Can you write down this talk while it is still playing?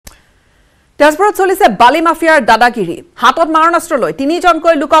তেজপুৰত চলিছে বালি মাফিয়াৰ দাদাগিৰি হাতত মাৰণাস্ত্ৰ লৈ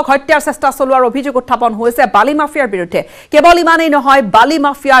তিনিজনকৈ লোকক হত্যাৰ চেষ্টা চলোৱাৰ অভিযোগ উত্থাপন হৈছে বালি মাফিয়াৰ বিৰুদ্ধে কেৱল ইমানেই নহয় বালি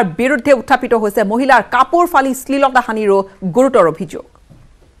মাফিয়াৰ বিৰুদ্ধে উত্থাপিত হৈছে মহিলাৰ কাপোৰ ফালি শ্লীলতা হানিৰো গুৰুতৰ অভিযোগ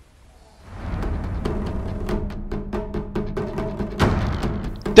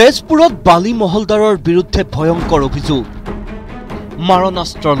তেজপুৰত বালি মহলদাৰৰ বিৰুদ্ধে ভয়ংকৰ অভিযোগ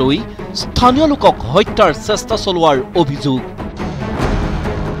মাৰণাস্ত্ৰ লৈ স্থানীয় লোকক হত্যাৰ চেষ্টা চলোৱাৰ অভিযোগ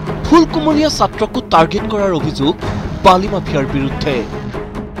ফুলকুমলীয়া ছাত্ৰকো টাৰ্গেট কৰাৰ অভিযোগ বালি মাফিয়াৰ বিৰুদ্ধে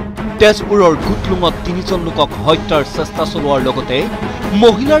তেজপুৰৰ গুটলুঙত তিনিজন লোকক হত্যাৰ চেষ্টা চলোৱাৰ লগতে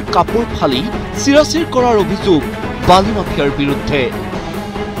মহিলাৰ কাপোৰ ফালি চিৰাচিৰ কৰাৰ অভিযোগ বালি মাফিয়াৰ বিৰুদ্ধে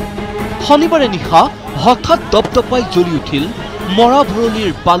শনিবাৰে নিশা হঠাৎ দপদপাই জ্বলি উঠিল মৰা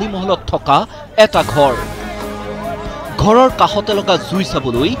ভৰলীৰ বালি মহলত থকা এটা ঘৰ ঘৰৰ কাষতে লগা জুই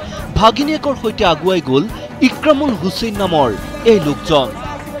চাবলৈ ভাগিনীয়েকৰ সৈতে আগুৱাই গ'ল ইক্ৰামুল হুছেইন নামৰ এই লোকজন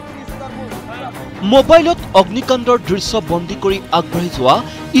মোবাইলত অগ্নিকাণ্ডৰ দৃশ্য বন্দী কৰি আগবাঢ়ি যোৱা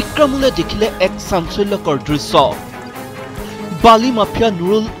ইক্ৰামুলে দেখিলে এক চাঞ্চল্যকৰ দৃশ্য বালি মাফিয়া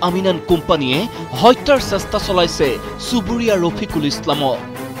নুৰুল আমিন এণ্ড কোম্পানীয়ে হত্যাৰ চেষ্টা চলাইছে চুবুৰীয়া ৰফিকুল ইছলামক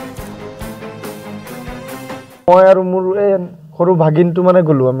মই আৰু মোৰ সৰু ভাগিনটো মানে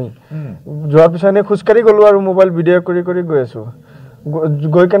গ'লো আমি যোৱাৰ পিছনে খুচকাৰি গ'লো আৰু মোবাইল ভিডিঅ' কৰি কৰি গৈ আছো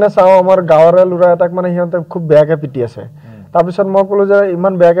গৈ কেনে চাওঁ আমাৰ গাঁৱৰে ল'ৰা এটাক মানে সিহঁতে খুব বেয়াকে পিটি আছে তাৰপিছত মই ক'লো যে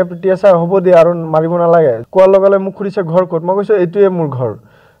ইমান বেয়াকে পিটি আছে হ'ব দিয়া আৰু মাৰিব নালাগে কোৱাৰ লগে মোক খুৰিছে ঘৰ ক'ত মই কৈছো এইটোৱে মোৰ ঘৰ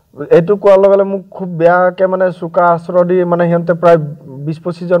এইটো কোৱাৰ লগে মোক খুব বেয়াকে মানে চুকা আশ্ৰ দি মানে সিহঁতে প্ৰায়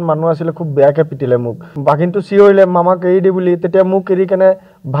 20-25 জন মানুহ আছিলে খুব বেয়াকে পিটিলে মোক ভাগিনটো চিঞৰিলে মামাক এৰি দি বুলি তেতিয়া মোক এৰি কেনে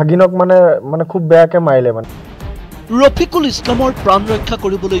ভাগিনক মানে খুব বেয়াকে মাৰিলে মানে ৰফিকুল ইছলামৰ প্ৰাণ ৰক্ষা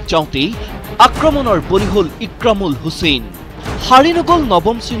কৰিবলৈ যাওঁতেই আক্ৰমণৰ বলি হ'ল ইক্ৰামুল হুছেইন হাৰি নগল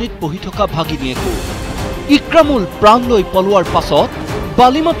নৱম শ্ৰেণীত পঢ়ি থকা ভাগিনীয়েকো ইক্ৰামুল প্ৰাণ লৈ পলোৱাৰ পাছত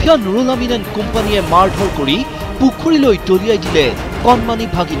বালি মাফিয়া নুৰুল আমিন এণ্ড কোম্পানীয়ে মাৰধৰ কৰি পুখুৰীলৈ দলিয়াই দিলে কণমানি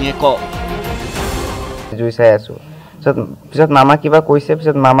ভাগিনীয়েকক জুই চাই আছো পিছত মামা কিবা কৈছে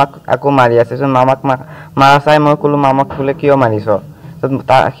পিছত মামাক আকৌ মাৰি আছে মামাক মাৰা চাই মই ক'লো মামাক বোলে কিয় মাৰিছ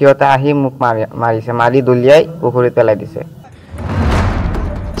সিহঁতে আহি মোক মাৰিছে মাৰি দলিয়াই পুখুৰীত পেলাই দিছে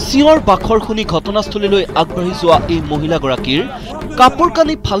চিঞৰ বাখৰ শুনি ঘটনাস্থলীলৈ আগবাঢ়ি যোৱা এই মহিলাগৰাকীৰ কাপোৰ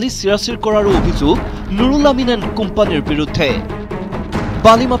কানি ফালি চিৰাচিৰ কৰাৰ অভিযোগ নুৰুল আমিন এণ্ড কোম্পানীৰ বিৰুদ্ধে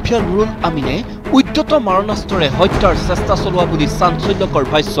বালি মাফিয়া নুৰুল আমিনে উদ্যত মাৰণাস্ত্ৰৰে হত্যাৰ চেষ্টা চলোৱা বুলি চাঞ্চল্যকৰ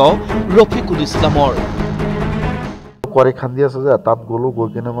ভাষ্য ৰফিকুল ইছলামৰ কৰি খান্দি আছে যে তাত গ'লো গৈ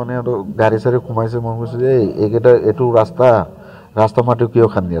কিনে মানে গাড়ী চাৰি সোমাইছে মই কৈছো যে এইকেইটা এইটো ৰাস্তা মাটি কিয়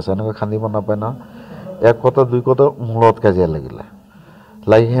খান্দি আছে এনেকৈ খান্দিব নাপায় না এক কথা দুই কথা মূলত কাজিয়া লাগিলে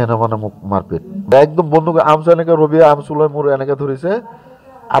লাগি হেনে মানে মোক মাৰপিট একদম বন্ধুক আমচ এনেকৈ ৰবিয়া আমচ লৈ মোৰ এনেকৈ ধৰিছে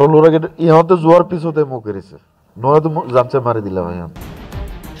আৰু ল'ৰাকেইটা ইহঁতে যোৱাৰ পিছতে মোক এৰিছে নহয়তো মোক জানছে মাৰি দিলে হয়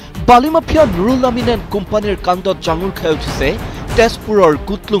বালি মাফিয়া নুৰুল আমিন এণ্ড কোম্পানীৰ কাণ্ডত জাঙুৰ খাই উঠিছে তেজপুৰৰ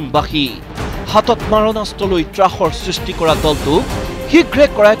গুটলুংবাসী হাতত মাৰণাস্ত্ৰ লৈ ত্ৰাসৰ সৃষ্টি কৰা দলটোক শীঘ্ৰে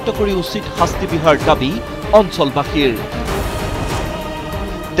কৰায়ত্ব কৰি উচিত শাস্তি বিহাৰ দাবী অঞ্চলবাসীৰ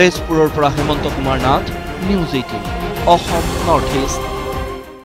তেজপুৰৰ পৰা Hemanta Kumar Nath news 18 Assam north east